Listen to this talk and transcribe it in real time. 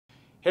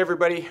Hey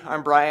everybody,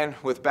 I'm Brian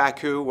with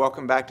Bakcou.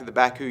 Welcome back to the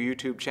Bakcou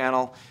YouTube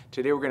channel.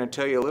 Today we're going to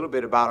tell you a little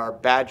bit about our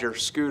Badger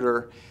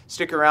scooter.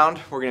 Stick around,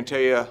 we're going to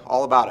tell you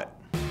all about it.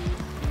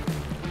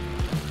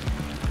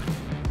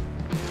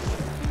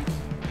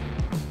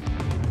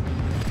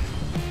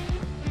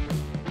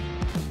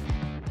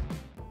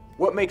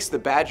 What makes the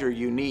Badger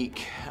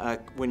unique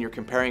when you're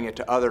comparing it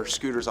to other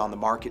scooters on the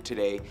market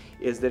today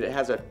is that it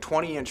has a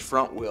 20-inch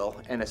front wheel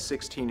and a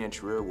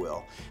 16-inch rear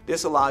wheel.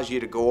 This allows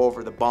you to go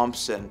over the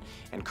bumps and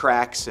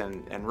cracks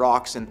and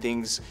rocks and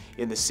things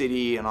in the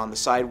city and on the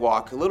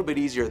sidewalk a little bit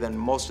easier than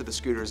most of the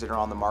scooters that are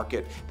on the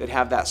market that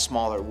have that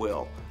smaller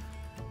wheel.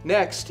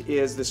 Next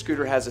is the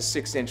scooter has a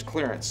 6-inch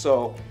clearance,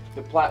 so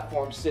the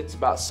platform sits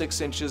about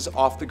 6 inches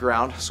off the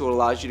ground, so it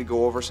allows you to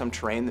go over some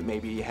terrain that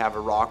maybe you have a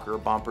rock or a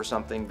bump or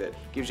something that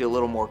gives you a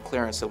little more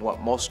clearance than what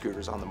most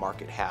scooters on the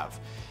market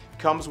have.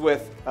 Comes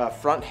with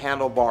front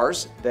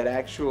handlebars that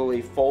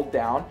actually fold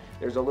down.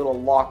 There's a little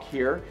lock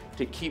here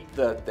to keep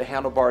the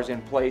handlebars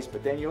in place,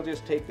 but then you'll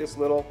just take this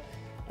little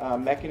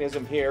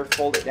mechanism here,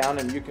 fold it down,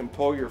 and you can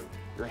pull your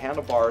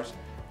handlebars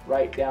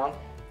right down.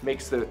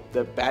 Makes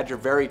the Badger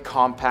very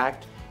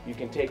compact. You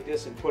can take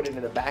this and put it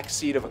in the back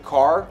seat of a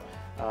car.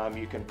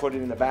 You can put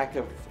it in the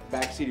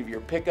back seat of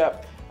your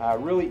pickup.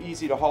 Really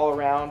easy to haul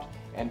around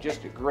and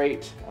just a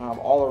great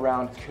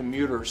all-around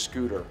commuter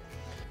scooter.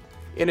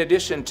 In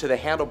addition to the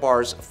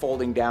handlebars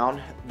folding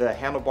down, the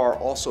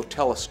handlebar also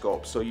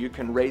telescopes, so you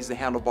can raise the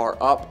handlebar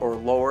up or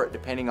lower it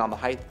depending on the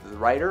height of the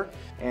rider,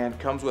 and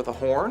comes with a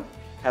horn.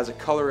 Has a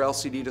color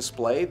LCD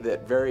display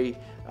that very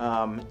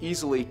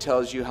easily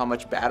tells you how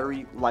much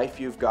battery life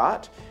you've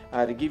got.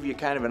 To give you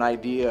kind of an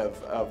idea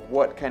of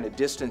what kind of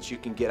distance you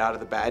can get out of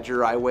the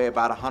Badger, I weigh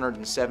about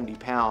 170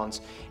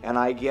 pounds and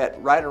I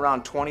get right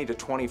around 20 to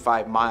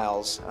 25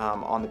 miles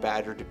on the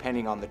Badger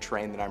depending on the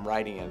terrain that I'm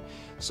riding in.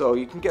 So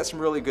you can get some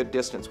really good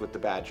distance with the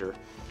Badger.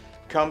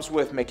 Comes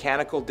with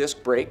mechanical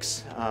disc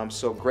brakes,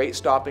 so great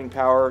stopping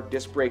power,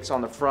 disc brakes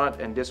on the front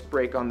and disc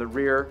brake on the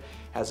rear.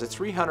 Has a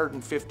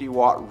 350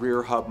 watt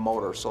rear hub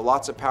motor, so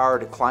lots of power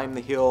to climb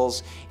the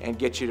hills and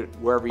get you to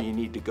wherever you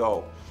need to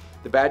go.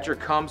 The Badger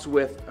comes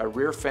with a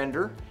rear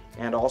fender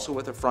and also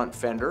with a front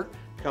fender.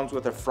 Comes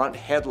with a front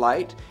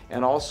headlight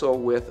and also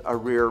with a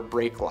rear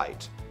brake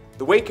light.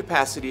 The weight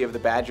capacity of the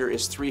Badger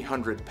is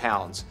 300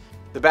 pounds.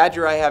 The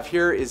Badger I have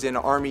here is in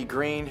army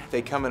green.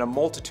 They come in a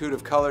multitude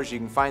of colors. You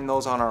can find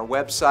those on our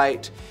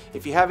website.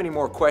 If you have any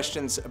more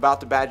questions about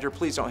the Badger,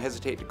 please don't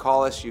hesitate to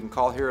call us. You can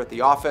call here at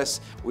the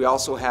office. We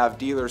also have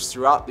dealers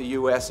throughout the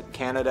US and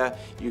Canada.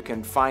 You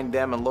can find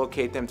them and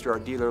locate them through our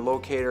dealer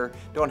locator.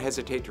 Don't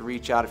hesitate to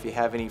reach out if you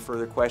have any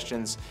further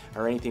questions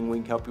or anything we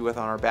can help you with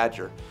on our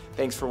Badger.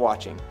 Thanks for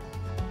watching.